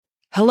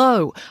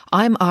Hello,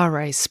 I'm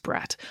R.A.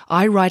 Spratt.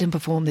 I write and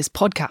perform this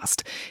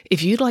podcast.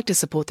 If you'd like to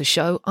support the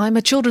show, I'm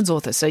a children's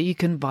author, so you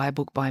can buy a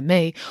book by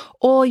me,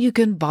 or you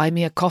can buy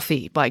me a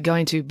coffee by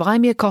going to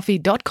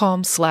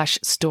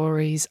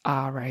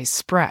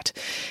buymeacoffee.com/storiesrasprat.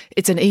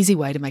 It's an easy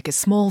way to make a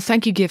small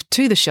thank you gift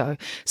to the show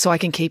so I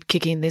can keep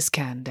kicking this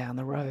can down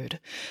the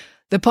road.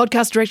 The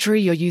podcast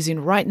directory you're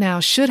using right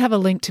now should have a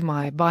link to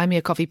my Buy Me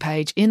a Coffee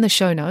page in the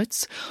show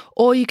notes,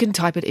 or you can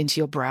type it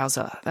into your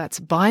browser. That's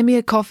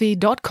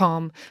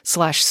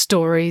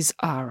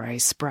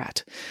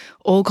buymeacoffee.com/storiesrasprat.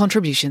 All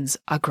contributions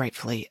are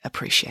gratefully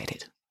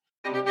appreciated.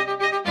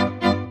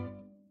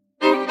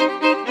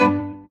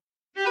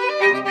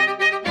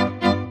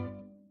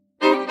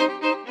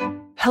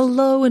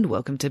 Hello and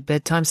welcome to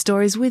Bedtime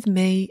Stories with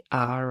me,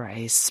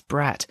 R.A.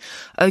 Spratt.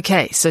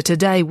 Okay, so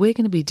today we're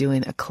going to be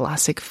doing a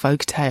classic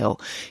folk tale.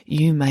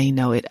 You may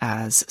know it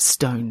as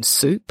Stone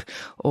Soup,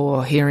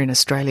 or here in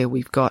Australia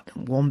we've got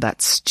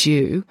Wombat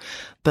Stew.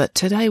 But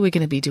today we're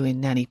going to be doing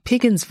Nanny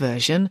Piggins'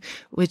 version,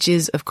 which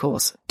is, of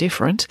course,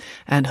 different,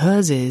 and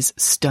hers is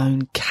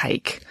Stone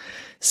Cake.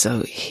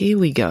 So here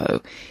we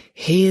go.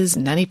 Here's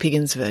Nanny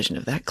Piggins' version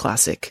of that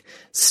classic,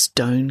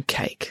 Stone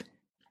Cake.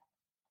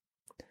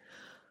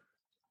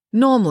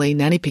 Normally,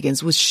 Nanny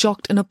Piggins was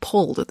shocked and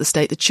appalled at the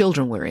state the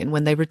children were in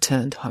when they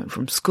returned home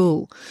from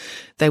school.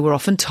 They were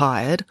often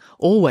tired,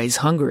 always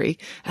hungry,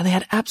 and they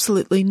had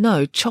absolutely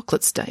no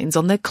chocolate stains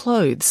on their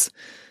clothes.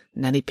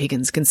 Nanny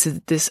Piggins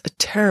considered this a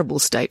terrible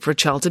state for a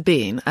child to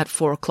be in at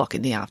 4 o'clock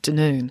in the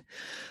afternoon.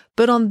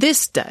 But on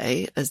this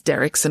day, as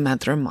Derek,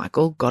 Samantha and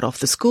Michael got off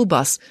the school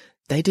bus,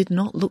 they did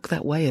not look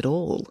that way at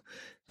all.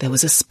 There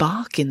was a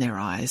spark in their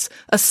eyes,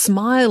 a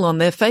smile on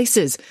their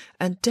faces,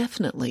 and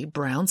definitely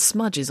brown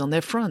smudges on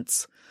their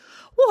fronts.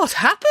 "What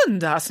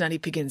happened?" asked Nanny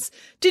Piggins.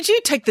 "Did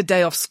you take the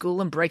day off school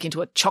and break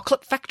into a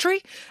chocolate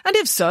factory? And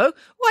if so,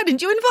 why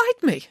didn't you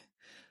invite me?"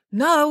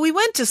 "No, we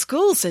went to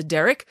school," said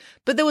Derek,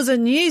 "but there was a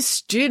new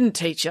student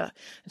teacher,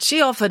 and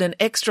she offered an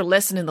extra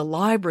lesson in the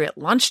library at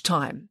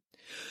lunchtime."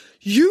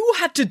 "You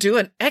had to do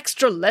an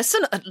extra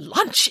lesson at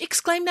lunch?"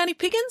 exclaimed Nanny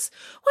Piggins,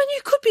 "when you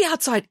could be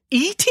outside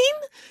eating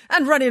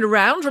and running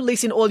around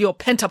releasing all your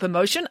pent-up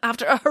emotion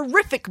after a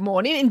horrific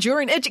morning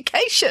enduring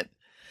education."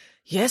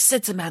 "Yes,"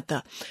 said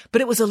Samantha,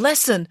 "but it was a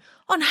lesson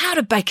on how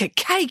to bake a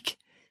cake."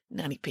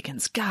 Nanny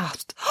Piggins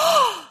gasped.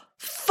 "Oh,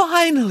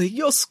 finally,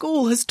 your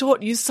school has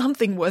taught you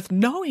something worth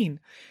knowing."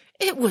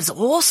 "It was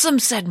awesome,"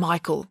 said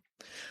Michael.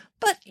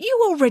 "But you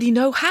already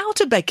know how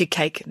to bake a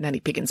cake,"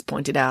 Nanny Piggins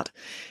pointed out.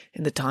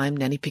 In the time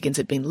Nanny Piggins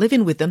had been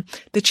living with them,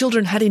 the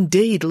children had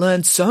indeed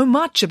learned so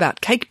much about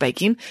cake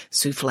baking,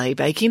 souffle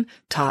baking,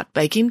 tart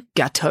baking,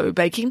 gâteau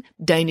baking,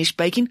 Danish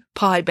baking,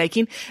 pie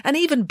baking, and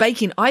even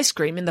baking ice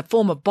cream in the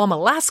form of Bomb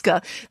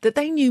Alaska that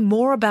they knew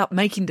more about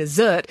making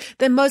dessert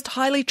than most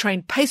highly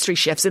trained pastry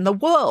chefs in the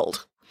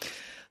world.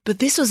 "But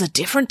this was a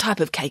different type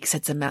of cake,"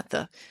 said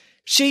Samantha.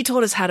 "She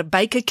taught us how to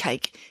bake a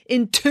cake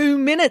in 2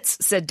 minutes,"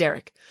 said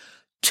Derek.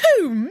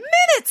 2 minutes,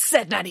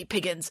 said Nanny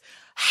Piggins.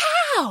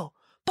 "How?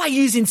 By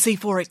using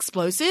C4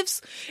 explosives?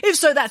 If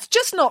so, that's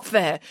just not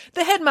fair.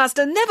 The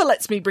headmaster never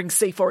lets me bring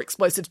C4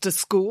 explosives to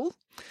school."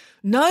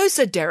 "No,"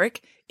 said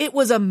Derek, "it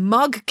was a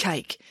mug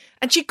cake,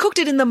 and she cooked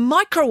it in the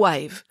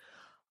microwave."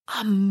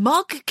 "A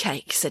mug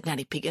cake," said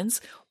Nanny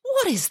Piggins.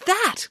 "What is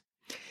that?"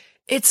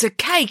 "It's a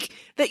cake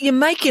that you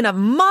make in a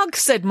mug,"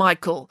 said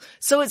Michael,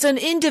 "so it's an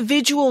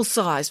individual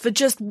size for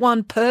just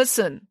one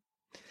person."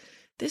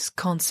 This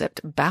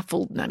concept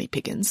baffled Nanny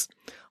Piggins.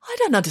 "I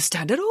don't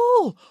understand at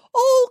all.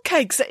 All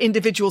cakes are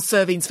individual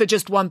servings for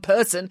just one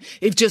person,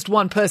 if just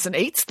one person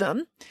eats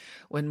them.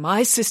 When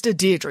my sister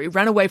Deirdre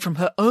ran away from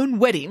her own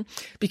wedding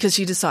because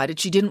she decided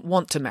she didn't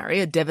want to marry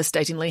a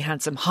devastatingly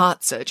handsome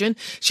heart surgeon,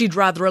 she'd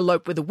rather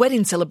elope with a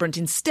wedding celebrant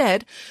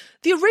instead,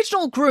 the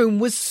original groom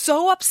was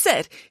so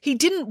upset he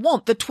didn't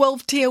want the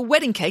 12-tier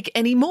wedding cake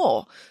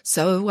anymore.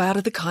 So, out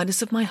of the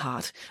kindness of my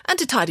heart, and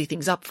to tidy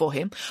things up for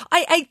him,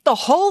 I ate the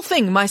whole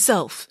thing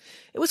myself.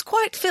 It was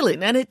quite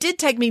filling, and it did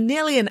take me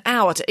nearly an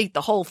hour to eat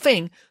the whole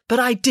thing, but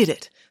I did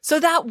it.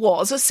 So that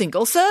was a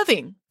single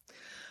serving."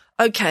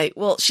 "Okay,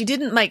 well, she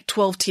didn't make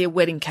 12-tier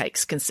wedding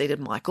cakes," conceded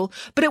Michael,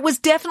 "but it was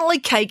definitely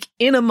cake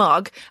in a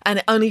mug, and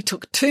it only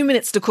took 2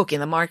 minutes to cook in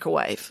the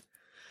microwave."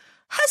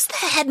 "Has the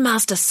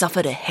headmaster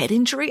suffered a head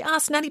injury?"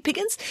 asked Nanny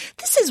Piggins.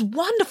 "This is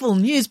wonderful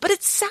news, but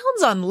it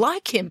sounds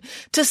unlike him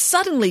to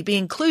suddenly be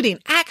including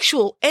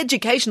actual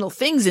educational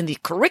things in the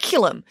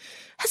curriculum.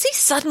 Has he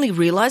suddenly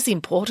realised the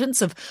importance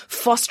of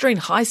fostering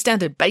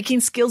high-standard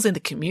baking skills in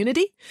the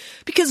community?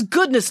 Because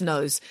goodness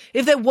knows,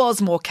 if there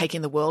was more cake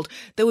in the world,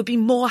 there would be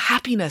more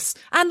happiness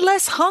and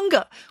less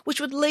hunger, which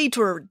would lead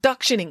to a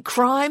reduction in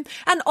crime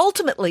and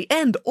ultimately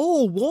end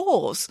all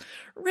wars.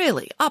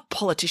 Really, our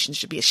politicians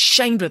should be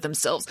ashamed of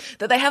themselves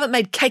that they haven't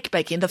made cake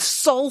baking the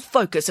sole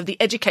focus of the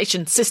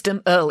education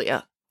system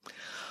earlier."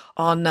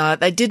 "Oh no,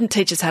 they didn't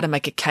teach us how to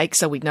make a cake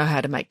so we'd know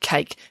how to make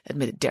cake,"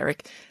 admitted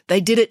Derek.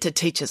 "They did it to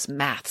teach us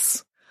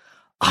maths."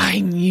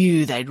 "I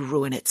knew they'd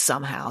ruin it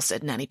somehow,"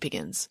 said Nanny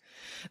Piggins.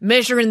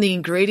 "Measuring the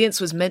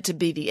ingredients was meant to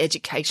be the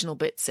educational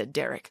bit," said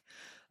Derek.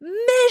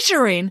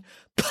 "Measuring?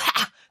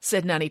 "Pah!"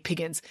 said Nanny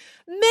Piggins.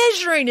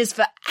 "Measuring is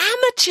for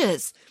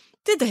amateurs.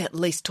 Did they at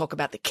least talk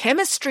about the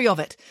chemistry of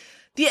it?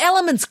 The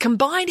elements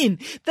combining,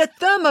 the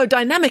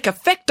thermodynamic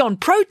effect on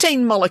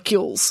protein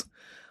molecules."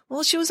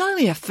 "Well, she was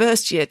only a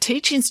first-year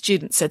teaching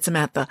student," said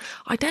Samantha.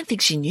 "I don't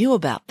think she knew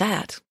about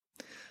that."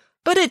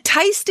 "But it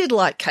tasted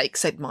like cake,"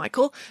 said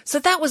Michael, "so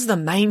that was the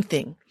main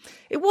thing.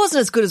 It wasn't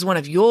as good as one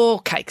of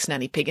your cakes,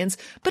 Nanny Piggins,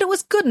 but it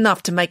was good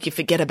enough to make you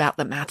forget about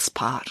the maths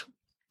part."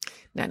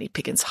 Nanny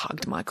Piggins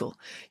hugged Michael.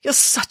 "You're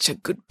such a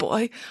good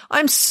boy.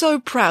 I'm so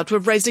proud to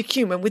have raised a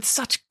human with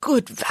such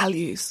good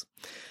values.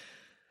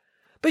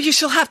 But you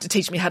shall have to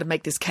teach me how to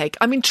make this cake.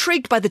 I'm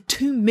intrigued by the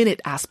 2-minute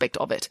aspect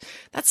of it.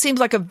 That seems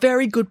like a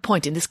very good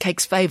point in this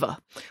cake's favour.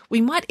 We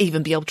might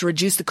even be able to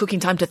reduce the cooking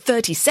time to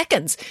 30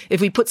 seconds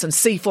if we put some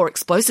C4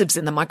 explosives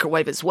in the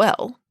microwave as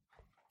well."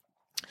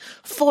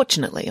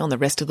 Fortunately, on the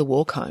rest of the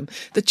walk home,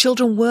 the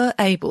children were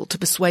able to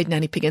persuade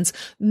Nanny Piggins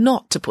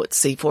not to put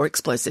C4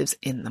 explosives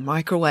in the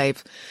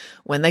microwave.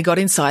 When they got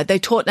inside, they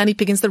taught Nanny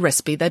Piggins the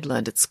recipe they'd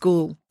learned at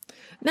school.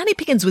 Nanny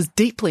Piggins was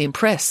deeply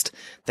impressed.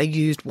 They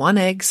used 1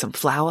 egg, some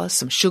flour,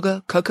 some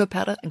sugar, cocoa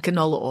powder and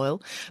canola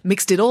oil,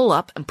 mixed it all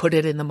up and put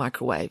it in the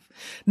microwave.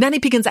 Nanny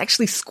Piggins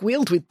actually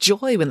squealed with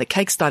joy when the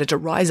cake started to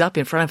rise up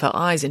in front of her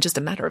eyes in just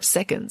a matter of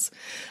seconds.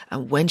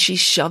 And when she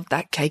shoved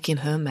that cake in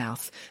her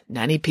mouth,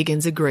 Nanny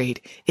Piggins agreed.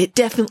 It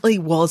definitely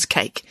was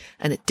cake,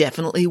 and it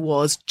definitely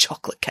was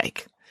chocolate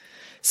cake.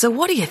 "So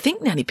what do you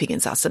think, Nanny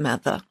Piggins?" asked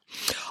Samantha.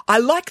 "I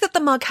like that the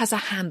mug has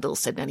a handle,"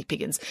 said Nanny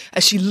Piggins,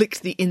 as she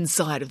licked the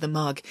inside of the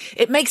mug.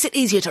 "It makes it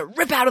easier to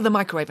rip out of the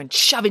microwave and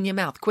shove in your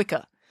mouth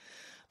quicker."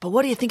 "But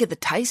what do you think of the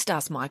taste?"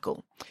 asked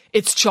Michael.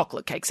 "It's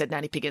chocolate cake," said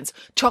Nanny Piggins.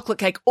 "Chocolate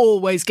cake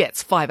always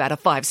gets 5 out of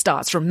 5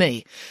 stars from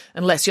me,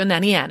 unless you're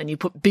Nanny Ann and you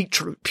put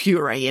beetroot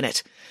puree in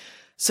it."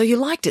 "So you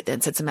liked it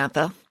then?" said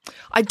Samantha.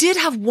 "I did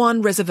have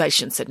one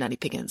reservation," said Nanny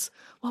Piggins.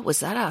 "What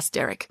was that?" asked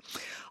Derek.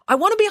 "I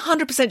want to be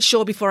 100%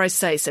 sure before I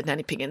say," said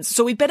Nanny Piggins,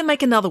 "so we'd better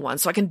make another one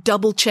so I can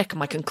double-check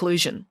my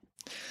conclusion."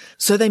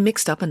 So they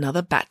mixed up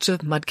another batch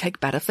of mud cake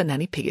batter for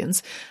Nanny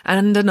Piggins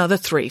and another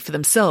 3 for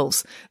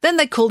themselves. Then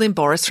they called in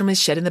Boris from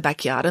his shed in the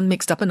backyard and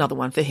mixed up another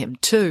one for him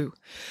too.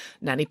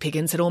 Nanny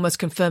Piggins had almost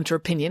confirmed her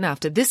opinion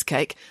after this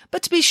cake,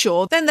 but to be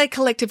sure, then they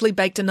collectively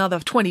baked another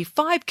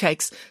 25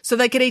 cakes so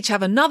they could each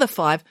have another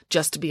 5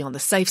 just to be on the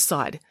safe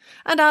side.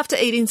 And after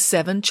eating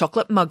 7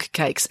 chocolate mug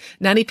cakes,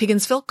 Nanny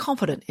Piggins felt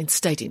confident in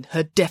stating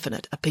her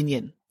definite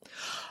opinion.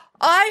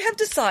 "I have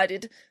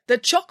decided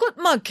that chocolate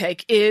mug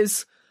cake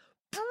is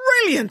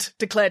brilliant,"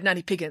 declared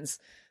Nanny Piggins.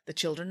 The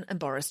children and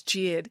Boris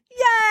cheered.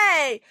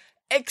 "Yay!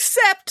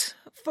 Except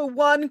for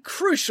one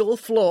crucial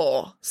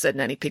flaw," said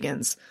Nanny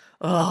Piggins.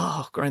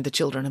 "Oh," groaned the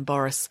children and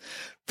Boris.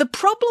 "The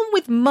problem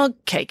with mug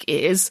cake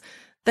is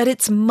that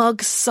it's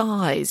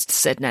mug-sized,"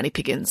 said Nanny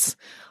Piggins.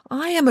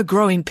 "I am a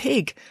growing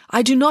pig.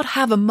 I do not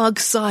have a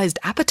mug-sized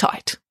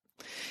appetite."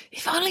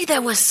 "If only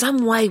there was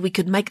some way we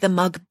could make the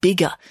mug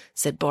bigger,"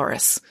 said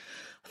Boris.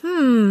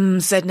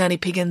 Said Nanny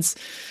Piggins.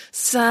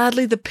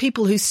 Sadly, the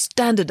people who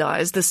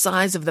standardised the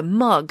size of the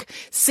mug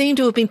seem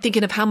to have been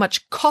thinking of how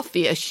much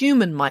coffee a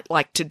human might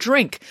like to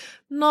drink,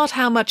 not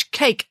how much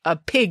cake a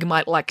pig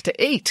might like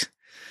to eat.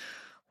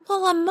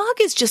 "Well, a mug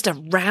is just a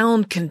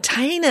round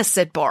container,"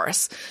 said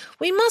Boris.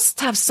 "We must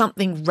have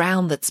something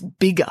round that's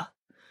bigger."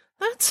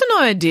 "That's an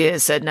idea,"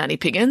 said Nanny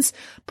Piggins.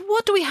 "But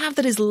what do we have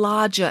that is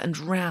larger and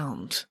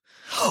round?"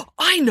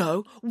 "I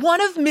know!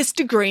 One of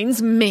Mr.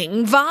 Green's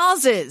Ming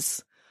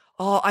vases!"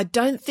 "Oh, I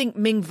don't think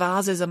Ming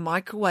vases are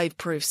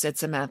microwave-proof," said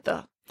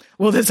Samantha.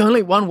 "Well, there's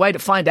only one way to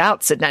find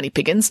out," said Nanny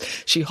Piggins.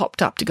 She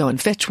hopped up to go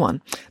and fetch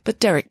one, but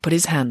Derek put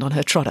his hand on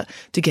her trotter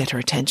to get her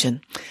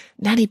attention.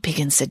 "Nanny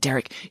Piggins," said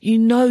Derek, "you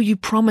know you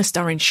promised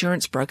our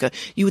insurance broker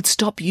you would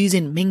stop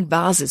using Ming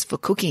vases for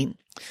cooking."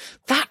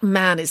 "That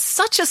man is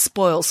such a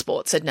spoil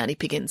sport," said Nanny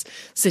Piggins,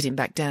 sitting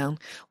back down.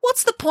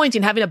 "What's the point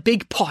in having a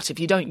big pot if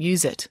you don't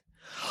use it?"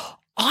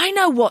 "I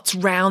know what's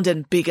round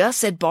and bigger,"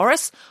 said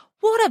Boris.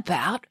 "What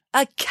about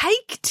a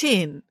cake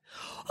tin?"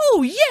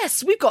 "Oh,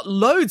 yes, we've got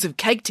loads of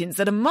cake tins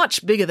that are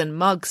much bigger than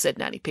mugs," said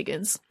Nanny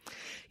Piggins.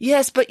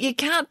 "Yes, but you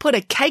can't put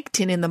a cake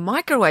tin in the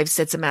microwave,"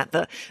 said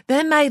Samantha.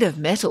 "They're made of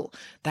metal.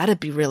 That'd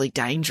be really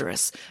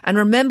dangerous. And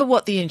remember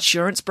what the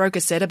insurance broker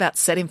said about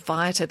setting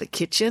fire to the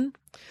kitchen?"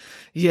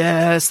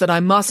 "Yes, that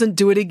I mustn't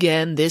do it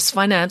again this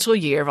financial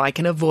year if I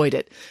can avoid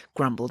it,"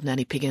 grumbled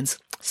Nanny Piggins.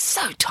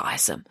 "So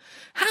tiresome.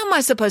 How am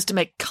I supposed to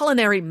make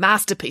culinary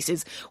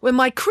masterpieces when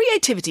my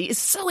creativity is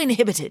so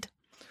inhibited?"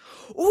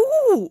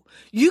 "Ooh,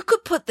 you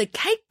could put the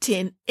cake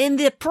tin in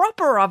the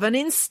proper oven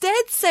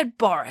instead," said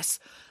Boris.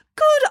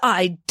 "Good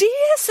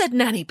idea," said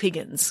Nanny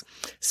Piggins.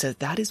 So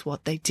that is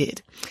what they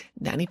did.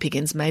 Nanny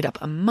Piggins made up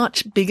a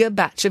much bigger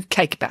batch of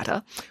cake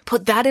batter,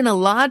 put that in a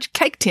large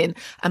cake tin,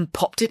 and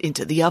popped it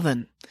into the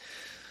oven.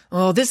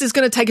 "Oh, this is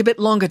going to take a bit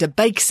longer to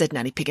bake," said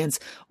Nanny Piggins.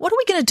 "What are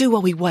we going to do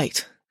while we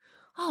wait?"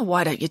 "Oh,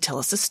 why don't you tell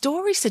us a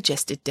story?"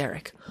 suggested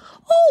Derek.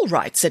 "All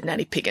right," said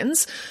Nanny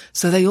Piggins.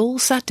 So they all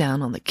sat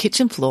down on the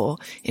kitchen floor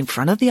in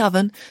front of the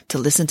oven to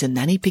listen to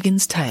Nanny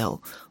Piggins'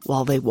 tale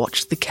while they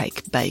watched the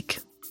cake bake.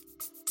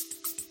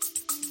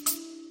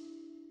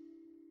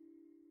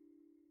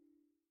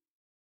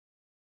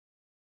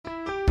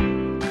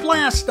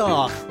 blast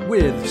off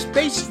with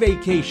Space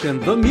Vacation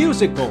the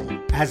Musical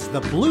as the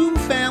Bloom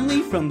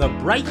family from the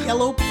bright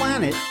yellow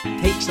planet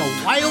takes a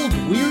wild,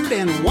 weird,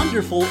 and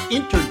wonderful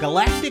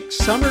intergalactic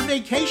summer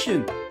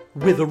vacation.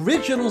 With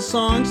original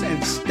songs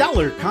and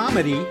stellar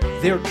comedy,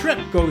 their trip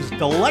goes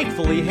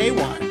delightfully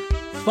haywire.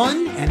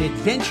 Fun and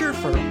adventure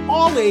for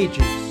all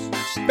ages.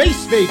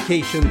 Space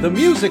Vacation the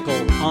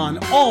Musical on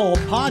all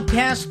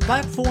podcast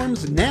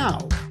platforms now.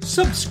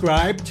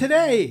 Subscribe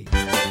today.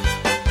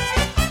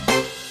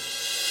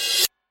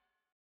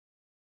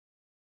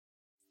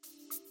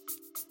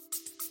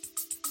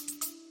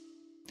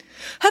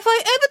 Have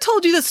I ever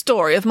told you the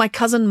story of my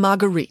cousin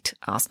Marguerite?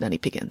 Asked Nanny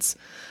Piggins.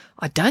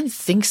 I don't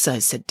think so,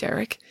 said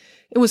Derek.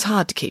 It was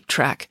hard to keep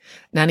track.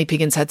 Nanny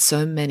Piggins had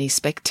so many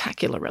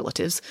spectacular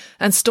relatives,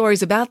 and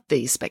stories about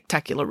these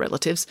spectacular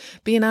relatives.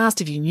 Being asked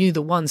if you knew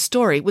the one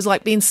story was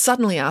like being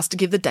suddenly asked to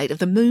give the date of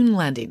the moon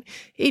landing.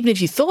 Even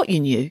if you thought you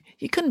knew,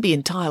 you couldn't be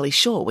entirely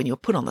sure when you were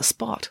put on the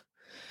spot.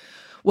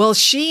 Well,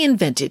 she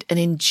invented an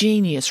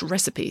ingenious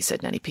recipe,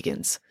 said Nanny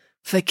Piggins.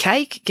 For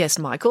cake, guessed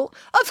Michael.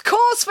 Of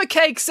course for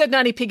cake, said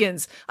Nanny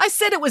Piggins. I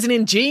said it was an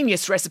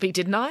ingenious recipe,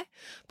 didn't I?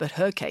 But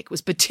her cake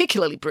was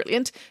particularly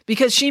brilliant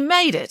because she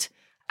made it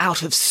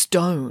out of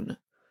stone.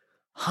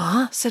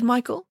 Huh? Said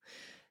Michael.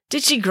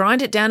 Did she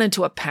grind it down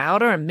into a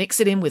powder and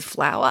mix it in with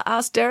flour?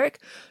 Asked Derek.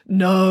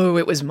 No,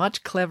 it was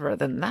much cleverer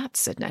than that,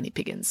 said Nanny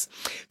Piggins.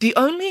 The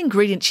only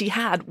ingredient she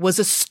had was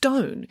a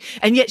stone,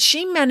 and yet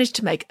she managed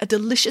to make a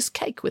delicious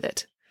cake with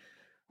it.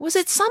 Was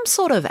it some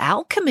sort of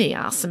alchemy?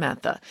 Asked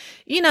Samantha.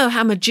 You know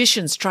how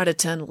magicians try to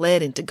turn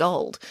lead into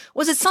gold.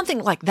 Was it something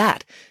like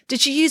that?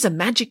 Did she use a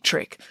magic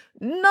trick?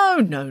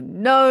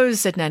 No,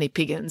 said Nanny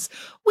Piggins.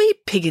 We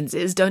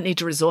Pigginses don't need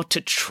to resort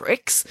to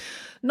tricks.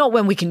 Not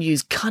when we can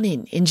use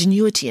cunning,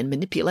 ingenuity and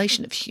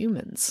manipulation of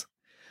humans.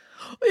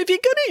 If you're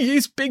going to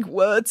use big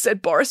words,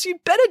 said Boris, you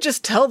better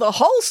just tell the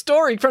whole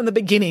story from the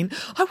beginning.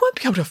 I won't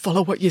be able to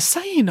follow what you're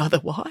saying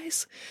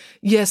otherwise.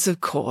 Yes, of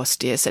course,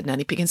 dear, said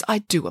Nanny Piggins. I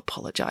do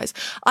apologise.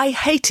 I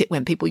hate it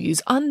when people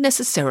use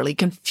unnecessarily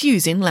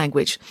confusing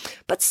language.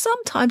 But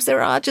sometimes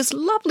there are just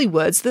lovely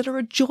words that are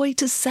a joy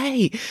to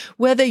say,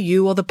 whether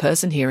you or the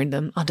person hearing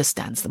them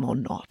understands them or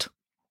not.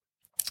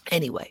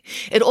 Anyway,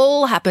 it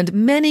all happened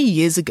many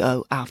years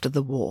ago after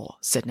the war,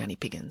 said Nanny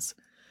Piggins.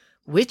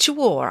 Which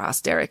war?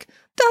 Asked Derek.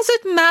 Does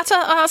it matter?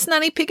 Asked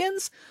Nanny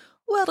Piggins.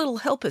 Well, it'll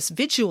help us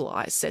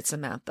visualise, said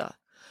Samantha.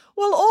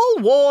 Well, all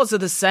wars are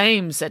the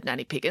same, said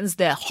Nanny Piggins.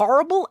 They're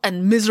horrible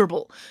and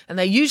miserable, and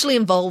they usually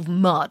involve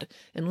mud,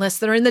 unless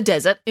they're in the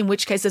desert, in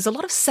which case there's a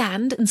lot of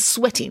sand and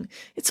sweating.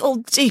 It's all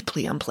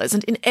deeply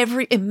unpleasant in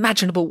every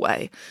imaginable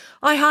way.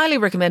 I highly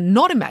recommend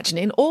not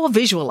imagining or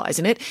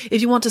visualising it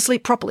if you want to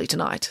sleep properly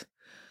tonight.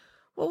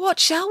 Well, what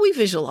shall we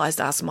visualise?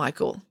 Asked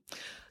Michael.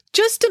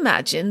 Just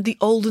imagine the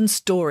olden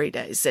story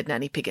days, said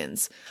Nanny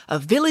Piggins. A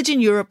village in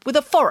Europe with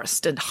a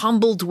forest and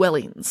humble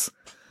dwellings.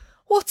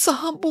 What's a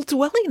humble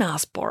dwelling?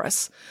 Asked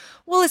Boris.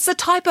 Well, it's the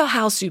type of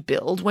house you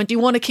build when you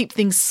want to keep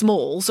things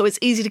small so it's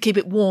easy to keep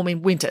it warm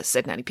in winter,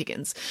 said Nanny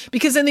Piggins.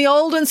 Because in the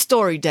olden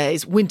story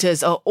days,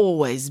 winters are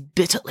always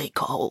bitterly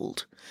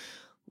cold.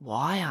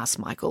 Why? Asked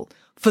Michael.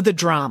 For the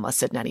drama,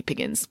 said Nanny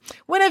Piggins.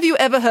 When have you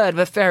ever heard of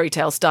a fairy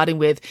tale starting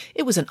with,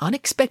 it was an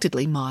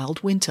unexpectedly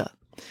mild winter?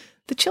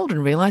 The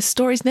children realised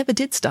stories never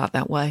did start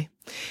that way.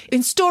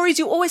 In stories,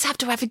 you always have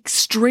to have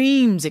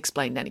extremes,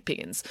 explained Nanny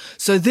Piggins.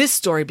 So this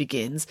story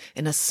begins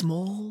in a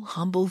small,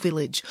 humble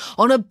village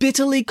on a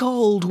bitterly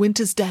cold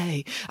winter's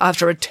day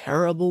after a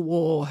terrible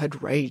war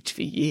had raged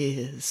for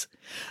years.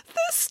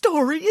 This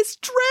story is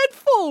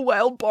dreadful,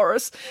 wailed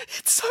Boris.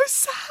 It's so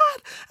sad,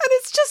 and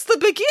it's just the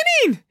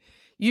beginning.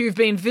 You've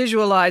been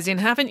visualising,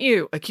 haven't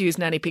you? Accused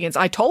Nanny Piggins.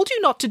 I told you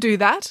not to do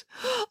that.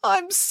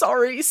 I'm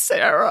sorry,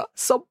 Sarah,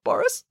 sobbed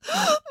Boris.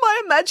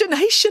 My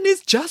imagination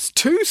is just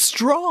too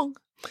strong.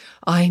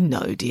 I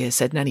know, dear,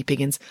 said Nanny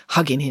Piggins,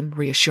 hugging him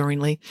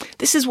reassuringly.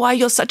 This is why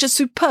you're such a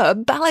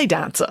superb ballet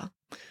dancer.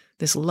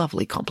 This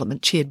lovely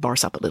compliment cheered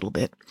Boris up a little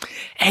bit.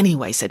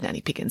 Anyway, said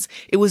Nanny Piggins,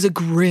 it was a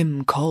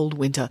grim, cold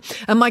winter,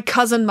 and my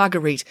cousin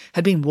Marguerite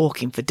had been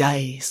walking for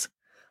days.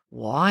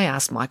 Why?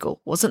 Asked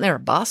Michael. Wasn't there a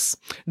bus?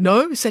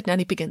 No, said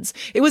Nanny Piggins.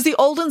 It was the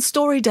olden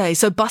story day,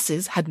 so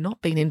buses had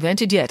not been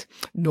invented yet,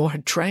 nor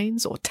had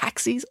trains or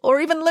taxis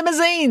or even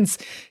limousines.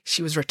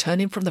 She was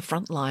returning from the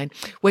front line,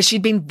 where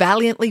she'd been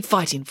valiantly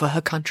fighting for her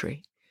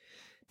country.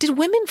 Did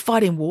women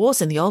fight in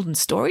wars in the olden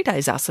story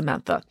days? Asked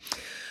Samantha.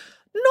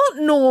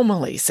 Not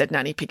normally, said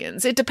Nanny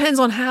Piggins. It depends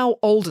on how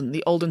olden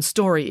the olden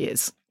story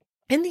is.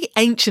 In the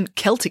ancient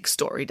Celtic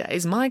story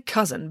days, my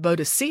cousin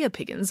Boadicea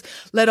Piggins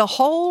led a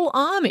whole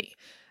army.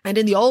 And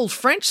in the old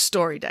French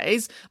story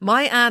days,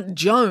 my Aunt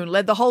Joan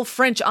led the whole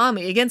French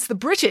army against the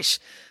British.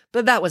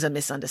 But that was a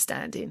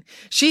misunderstanding.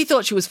 She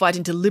thought she was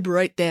fighting to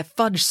liberate their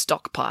fudge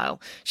stockpile.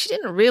 She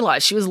didn't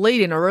realise she was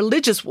leading a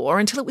religious war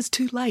until it was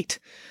too late.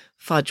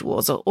 Fudge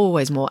wars are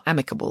always more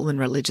amicable than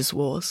religious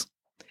wars.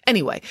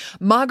 Anyway,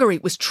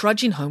 Marguerite was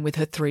trudging home with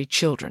her 3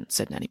 children,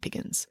 said Nanny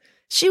Piggins.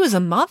 She was a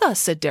mother,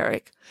 said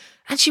Derek.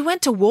 And she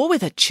went to war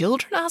with her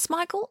children, asked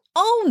Michael.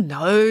 Oh,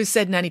 no,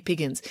 said Nanny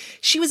Piggins.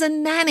 She was a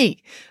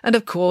nanny. And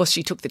of course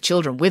she took the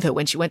children with her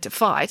when she went to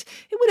fight.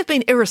 It would have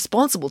been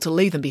irresponsible to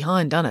leave them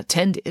behind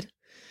unattended.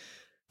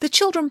 The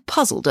children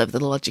puzzled over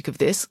the logic of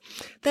this.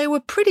 They were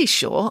pretty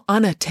sure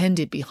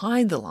unattended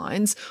behind the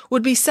lines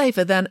would be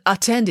safer than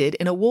attended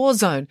in a war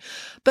zone,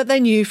 but they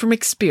knew from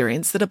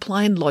experience that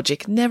applying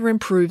logic never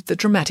improved the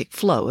dramatic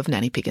flow of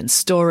Nanny Piggins'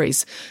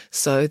 stories,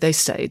 so they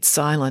stayed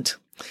silent.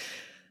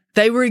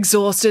 They were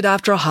exhausted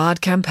after a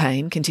hard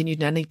campaign, continued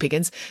Nanny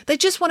Piggins. They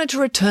just wanted to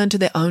return to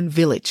their own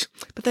village,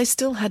 but they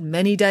still had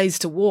many days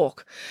to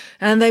walk,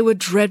 and they were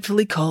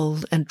dreadfully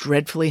cold and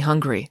dreadfully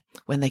hungry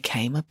when they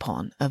came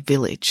upon a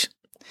village.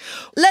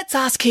 Let's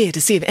ask here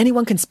to see if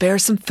anyone can spare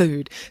us some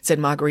food, said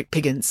Marguerite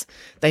Piggins.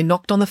 They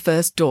knocked on the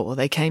first door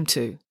they came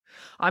to.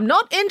 I'm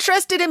not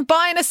interested in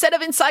buying a set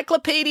of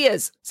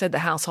encyclopedias, said the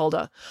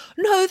householder.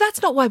 No,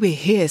 that's not why we're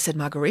here, said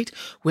Marguerite.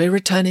 We're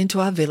returning to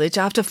our village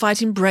after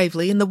fighting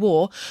bravely in the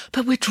war,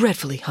 but we're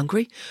dreadfully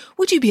hungry.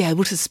 Would you be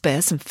able to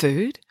spare some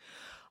food?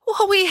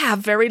 Well, we have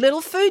very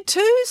little food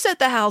too, said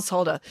the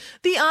householder.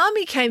 The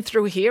army came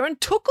through here and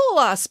took all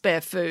our spare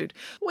food.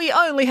 We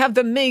only have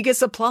the meagre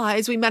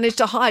supplies we managed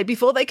to hide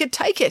before they could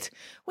take it.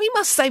 We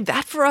must save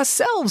that for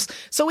ourselves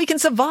so we can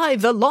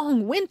survive the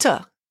long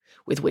winter.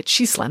 With which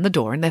she slammed the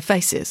door in their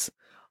faces.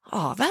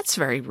 Oh, that's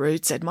very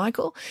rude, said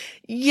Michael.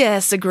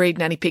 Yes, agreed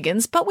Nanny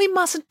Piggins, but we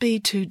mustn't be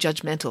too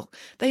judgmental.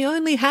 They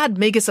only had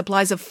meagre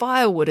supplies of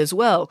firewood as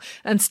well,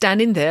 and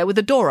standing there with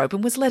the door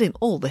open was letting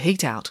all the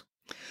heat out.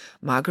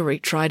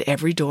 Marguerite tried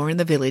every door in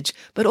the village,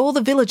 but all the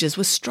villagers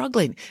were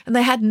struggling, and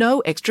they had no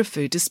extra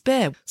food to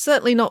spare,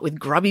 certainly not with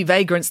grubby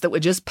vagrants that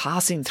were just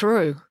passing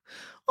through.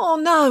 Oh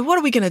no, what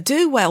are we going to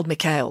do? Wailed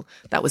Michael.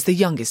 That was the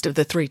youngest of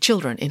the 3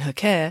 children in her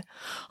care.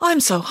 I'm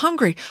so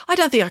hungry. I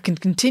don't think I can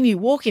continue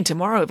walking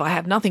tomorrow if I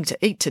have nothing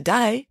to eat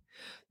today.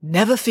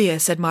 Never fear,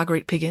 said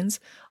Marguerite Piggins.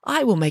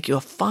 I will make you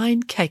a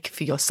fine cake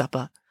for your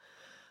supper.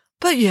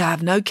 But you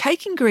have no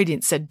cake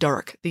ingredients, said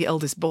Doric, the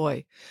eldest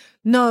boy.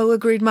 No,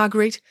 agreed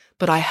Marguerite,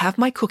 but I have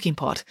my cooking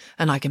pot,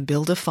 and I can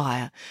build a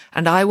fire,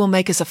 and I will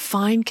make us a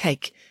fine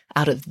cake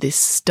out of this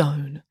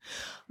stone.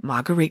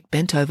 Marguerite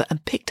bent over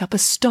and picked up a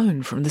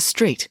stone from the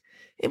street.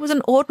 It was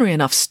an ordinary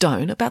enough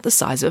stone, about the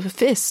size of a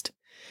fist.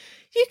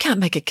 You can't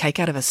make a cake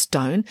out of a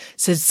stone,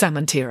 said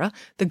Samantira,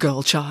 the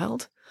girl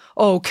child.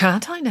 Oh,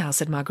 can't I now,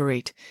 said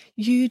Marguerite.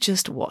 You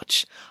just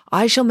watch.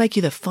 I shall make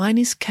you the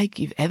finest cake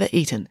you've ever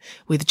eaten,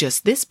 with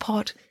just this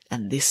pot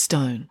and this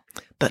stone.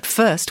 But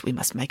first we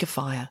must make a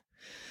fire.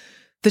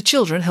 The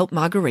children helped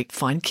Marguerite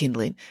find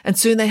kindling, and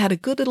soon they had a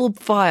good little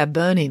fire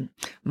burning.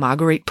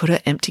 Marguerite put her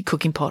empty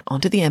cooking pot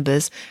onto the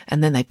embers,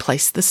 and then they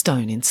placed the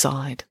stone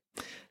inside.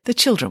 The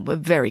children were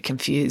very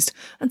confused,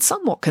 and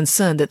somewhat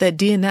concerned that their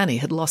dear Nanny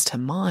had lost her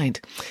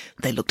mind.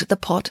 They looked at the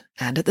pot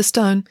and at the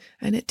stone,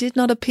 and it did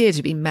not appear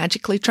to be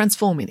magically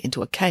transforming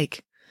into a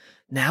cake.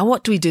 Now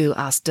what do we do?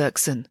 Asked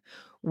Dirksen.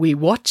 We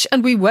watch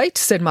and we wait,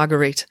 said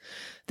Marguerite.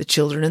 The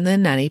children and their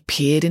Nanny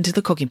peered into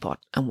the cooking pot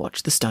and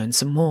watched the stone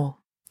some more.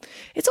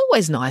 It's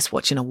always nice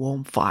watching a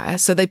warm fire,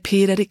 so they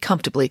peered at it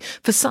comfortably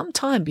for some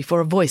time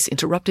before a voice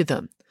interrupted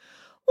them.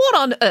 What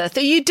on earth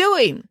are you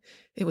doing?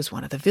 It was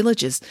one of the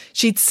villagers.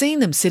 She'd seen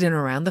them sitting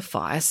around the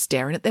fire,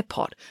 staring at their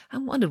pot,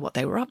 and wondered what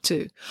they were up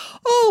to.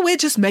 Oh, we're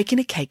just making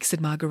a cake, said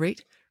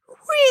Marguerite.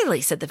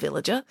 Really, said the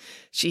villager.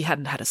 She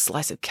hadn't had a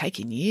slice of cake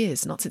in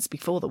years, not since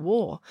before the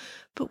war.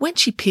 But when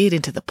she peered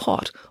into the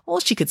pot, all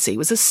she could see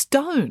was a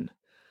stone.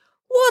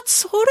 What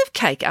sort of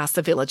cake? Asked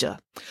the villager.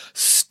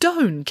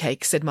 Stone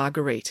cake, said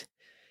Marguerite.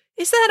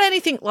 Is that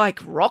anything like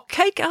rock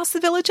cake? Asked the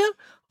villager.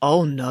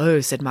 Oh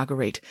no, said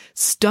Marguerite.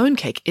 Stone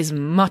cake is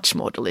much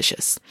more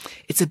delicious.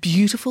 It's a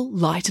beautiful,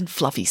 light and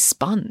fluffy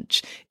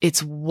sponge.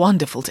 It's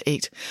wonderful to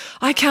eat.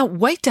 I can't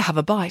wait to have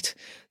a bite.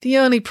 The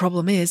only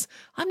problem is,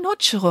 I'm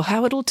not sure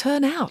how it'll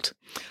turn out.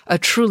 A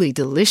truly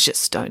delicious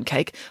stone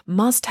cake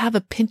must have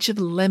a pinch of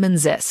lemon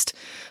zest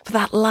for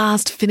that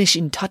last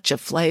finishing touch of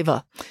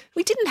flavour.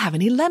 We didn't have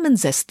any lemon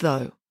zest,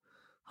 though.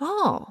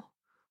 Oh,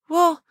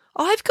 well,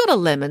 I've got a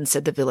lemon,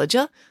 said the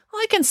villager.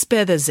 I can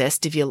spare the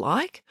zest if you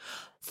like.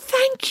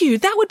 Thank you,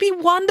 that would be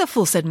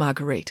wonderful, said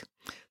Marguerite.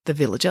 The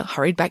villager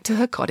hurried back to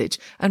her cottage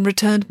and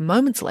returned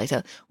moments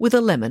later with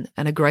a lemon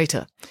and a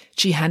grater.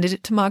 She handed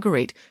it to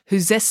Marguerite, who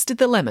zested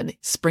the lemon,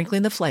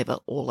 sprinkling the flavour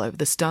all over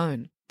the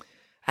stone.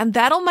 And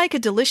that'll make a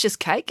delicious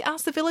cake?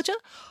 Asked the villager.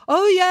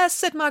 Oh, yes,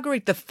 said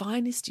Marguerite, the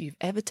finest you've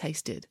ever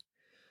tasted.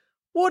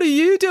 What are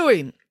you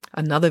doing?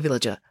 Another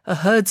villager, a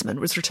herdsman,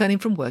 was returning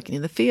from working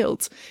in the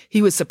fields.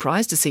 He was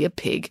surprised to see a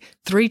pig,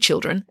 3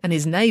 children, and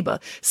his neighbour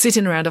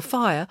sitting around a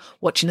fire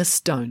watching a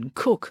stone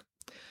cook.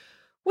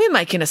 We're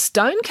making a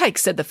stone cake,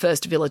 said the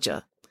first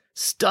villager.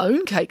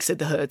 Stone cake, said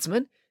the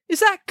herdsman.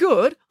 Is that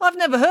good? I've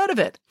never heard of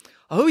it.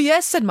 Oh,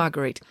 yes, said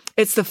Marguerite.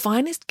 It's the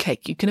finest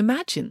cake you can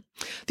imagine.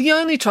 The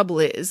only trouble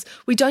is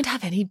we don't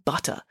have any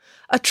butter.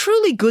 A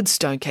truly good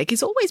stone cake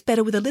is always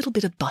better with a little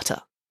bit of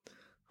butter.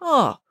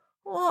 Oh,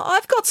 "Well,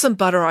 I've got some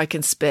butter I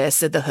can spare,"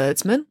 said the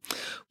herdsman,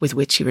 with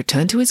which he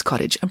returned to his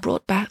cottage and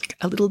brought back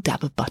a little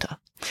dab of butter.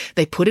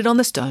 They put it on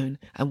the stone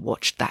and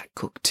watched that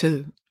cook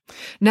too.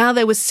 Now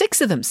there were 6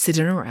 of them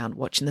sitting around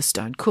watching the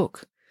stone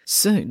cook.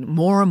 Soon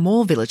more and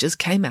more villagers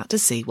came out to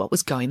see what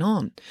was going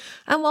on,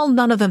 and while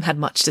none of them had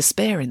much to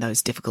spare in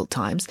those difficult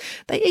times,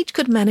 they each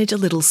could manage a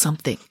little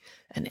something,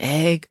 an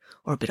egg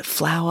or a bit of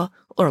flour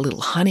or a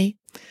little honey.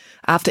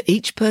 After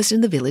each person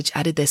in the village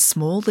added their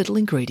small little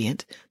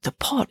ingredient, the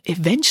pot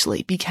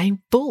eventually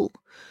became full.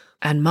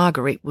 And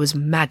Marguerite was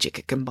magic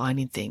at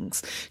combining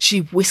things.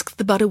 She whisked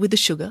the butter with the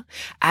sugar,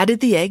 added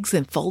the eggs,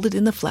 then folded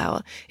in the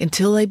flour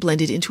until they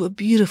blended into a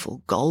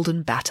beautiful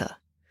golden batter.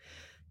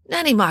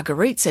 "Nanny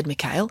Marguerite," said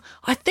Mikhail,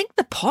 "I think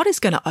the pot is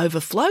going to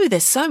overflow.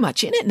 There's so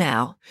much in it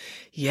now."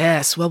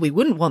 "Yes, well, we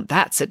wouldn't want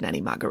that," said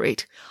Nanny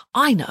Marguerite.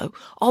 "I know.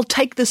 I'll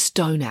take the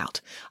stone out.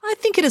 I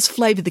think it has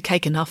flavoured the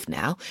cake enough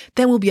now.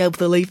 Then we'll be able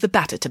to leave the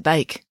batter to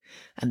bake."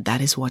 And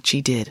that is what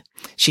she did.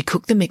 She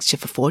cooked the mixture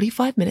for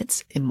 45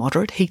 minutes in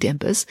moderate heat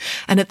embers,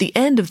 and at the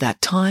end of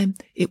that time,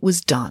 it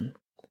was done.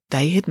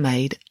 They had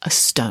made a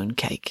stone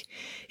cake.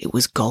 It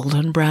was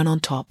golden brown on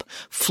top,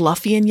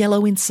 fluffy and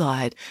yellow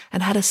inside,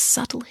 and had a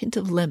subtle hint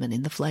of lemon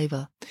in the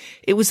flavour.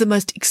 It was the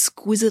most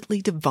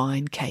exquisitely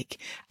divine cake,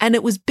 and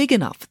it was big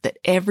enough that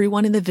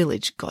everyone in the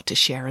village got to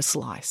share a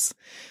slice.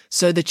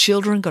 So the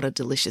children got a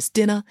delicious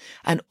dinner,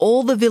 and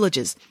all the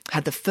villagers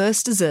had the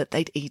first dessert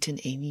they'd eaten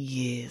in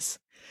years.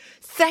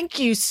 "Thank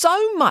you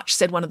so much,"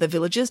 said one of the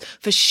villagers,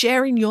 "for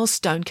sharing your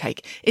stone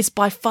cake. It's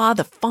by far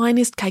the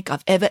finest cake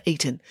I've ever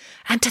eaten.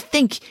 And to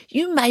think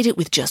you made it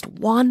with just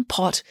 1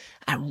 pot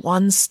and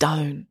 1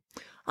 stone."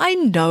 "I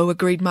know,"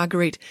 agreed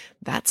Marguerite.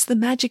 "That's the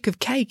magic of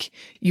cake.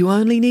 You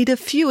only need a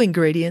few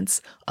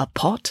ingredients, a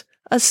pot,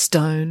 a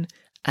stone,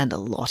 and a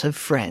lot of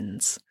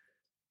friends."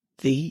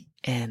 The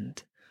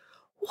end.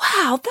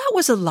 "Wow, that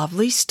was a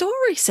lovely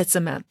story," said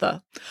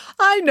Samantha.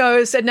 "I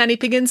know," said Nanny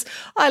Piggins.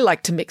 "I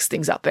like to mix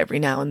things up every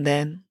now and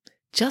then."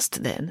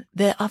 Just then,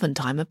 their oven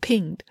timer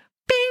pinged.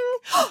 "Bing!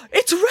 Oh,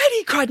 it's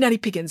ready!" cried Nanny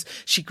Piggins.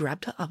 She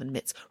grabbed her oven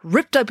mitts,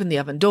 ripped open the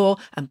oven door,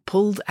 and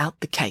pulled out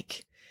the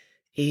cake.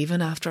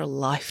 Even after a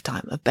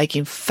lifetime of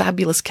baking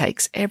fabulous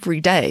cakes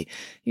every day,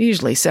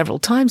 usually several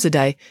times a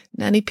day,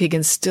 Nanny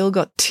Piggins still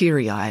got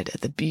teary-eyed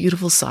at the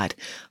beautiful sight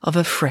of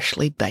a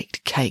freshly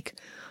baked cake.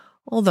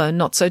 Although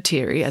not so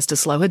teary as to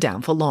slow her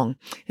down for long.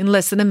 In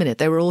less than a minute,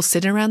 they were all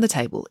sitting around the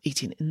table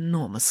eating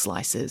enormous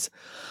slices.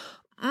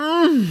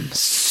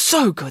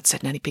 So good,"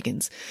 said Nanny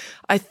Piggins.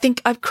 "I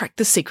think I've cracked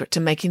the secret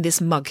to making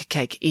this mug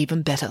cake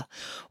even better.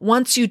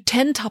 Once you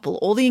 10-tuple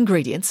all the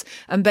ingredients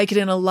and bake it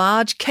in a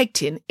large cake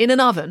tin in an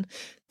oven,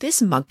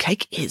 this mug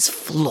cake is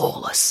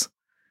flawless."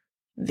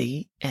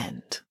 The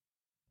end.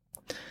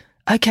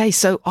 Okay,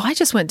 so I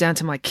just went down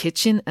to my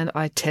kitchen and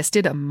I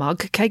tested a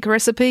mug cake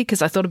recipe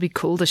because I thought it'd be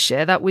cool to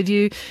share that with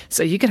you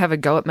so you could have a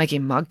go at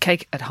making mug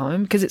cake at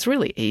home because it's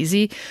really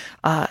easy.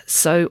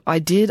 So I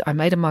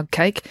made a mug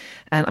cake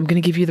and I'm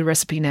going to give you the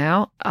recipe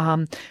now.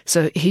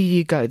 So here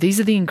you go. These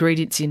are the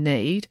ingredients you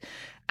need.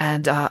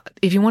 And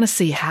if you want to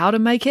see how to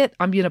make it,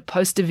 I'm going to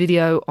post a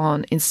video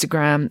on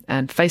Instagram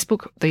and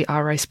Facebook, the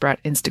RA Spratt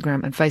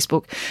Instagram and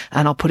Facebook,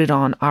 and I'll put it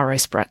on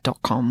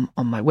rasprat.com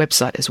on my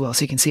website as well,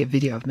 so you can see a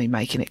video of me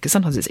making it, because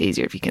sometimes it's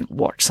easier if you can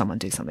watch someone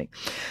do something.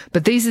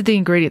 But these are the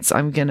ingredients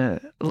I'm going to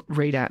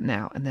read out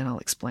now, and then I'll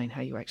explain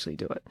how you actually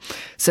do it.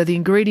 So the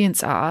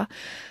ingredients are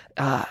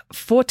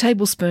 4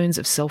 tablespoons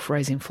of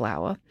self-raising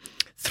flour,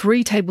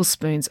 3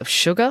 tablespoons of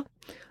sugar,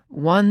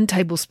 1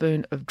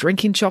 tablespoon of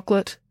drinking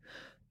chocolate,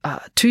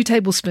 2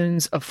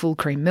 tablespoons of full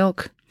cream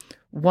milk,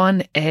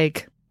 1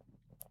 egg,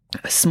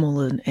 as small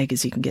an egg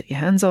as you can get your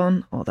hands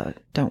on, although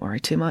don't worry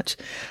too much,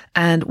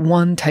 and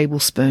 1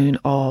 tablespoon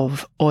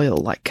of oil,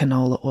 like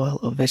canola oil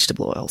or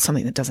vegetable oil,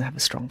 something that doesn't have a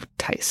strong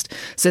taste.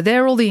 So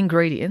they're all the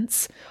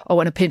ingredients.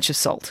 Oh, and a pinch of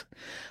salt.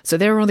 So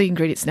there are all the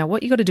ingredients. Now,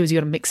 what you got to do is you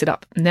got to mix it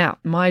up. Now,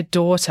 my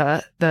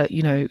daughter,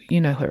 you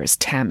know her as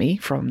Tammy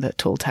from the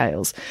Tall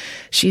Tales.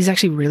 She's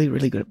actually really,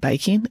 really good at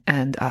baking.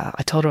 And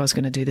I told her I was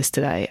going to do this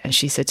today. And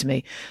she said to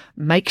me,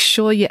 make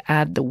sure you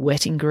add the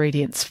wet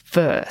ingredients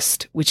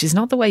first, which is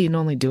not the way you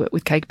normally do it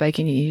with cake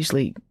baking. You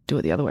usually do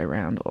it the other way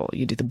around, or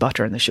you do the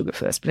butter and the sugar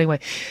first. But anyway,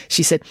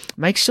 she said,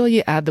 make sure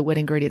you add the wet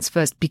ingredients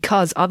first,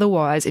 because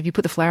otherwise, if you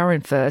put the flour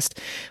in first,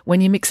 when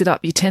you mix it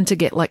up, you tend to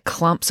get like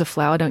clumps of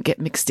flour don't get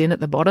mixed in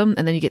at the bottom,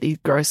 and then you get these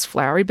gross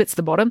floury bits at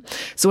the bottom.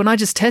 So when I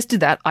just tested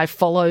that, I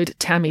followed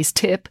Tammy's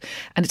tip,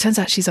 and it turns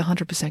out she's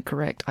 100%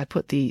 correct. I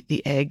put the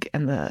egg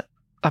and I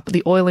put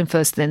the oil in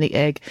first, then the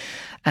egg,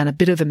 and a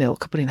bit of the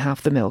milk. I put in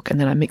half the milk, and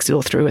then I mixed it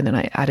all through, and then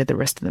I added the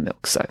rest of the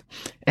milk. So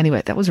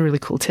anyway, that was a really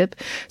cool tip.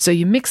 So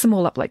you mix them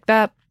all up like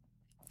that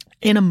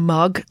in a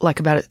mug,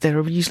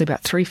 they're usually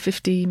about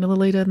 350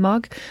 milliliter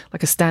mug,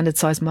 like a standard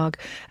size mug.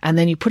 And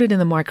then you put it in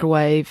the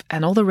microwave,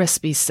 and all the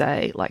recipes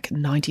say like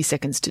 90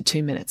 seconds to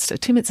 2 minutes. So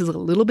 2 minutes is a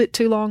little bit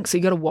too long, so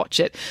you got to watch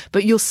it.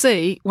 But you'll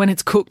see when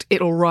it's cooked,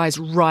 it'll rise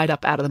right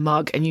up out of the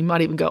mug, and you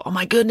might even go, oh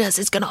my goodness,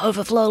 it's going to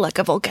overflow like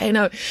a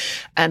volcano.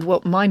 And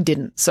well, mine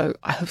didn't. So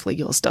hopefully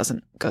yours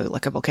doesn't. go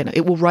like a volcano.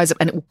 It will rise up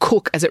and it will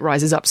cook as it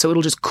rises up. So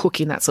it'll just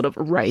cook in that sort of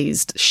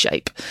raised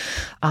shape.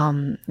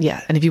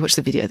 Yeah. And if you watch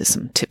the video, there's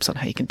some tips on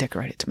how you can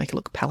decorate it to make it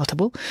look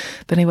palatable.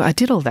 But anyway, I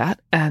did all that,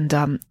 and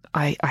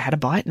I had a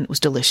bite and it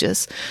was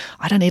delicious.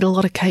 I don't eat a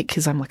lot of cake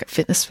because I'm like a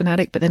fitness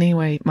fanatic. But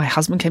anyway, my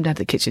husband came down to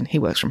the kitchen. He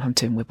works from home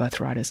too, and we're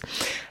both writers.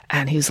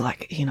 And he was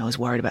like, I was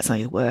worried about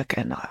something at work,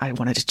 and I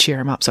wanted to cheer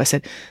him up. So I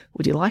said,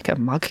 would you like a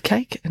mug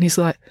cake? And he's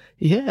like,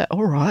 yeah,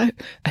 all right.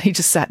 And he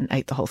just sat and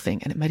ate the whole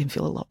thing, and it made him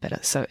feel a lot better.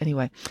 So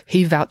anyway,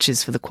 he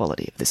vouches for the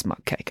quality of this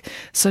mug cake.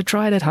 So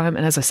try it at home.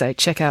 And as I say,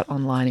 check out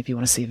online if you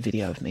want to see a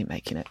video of me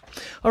making it.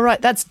 All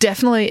right, that's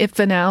definitely it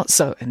for now.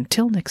 So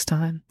until next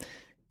time,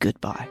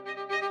 goodbye.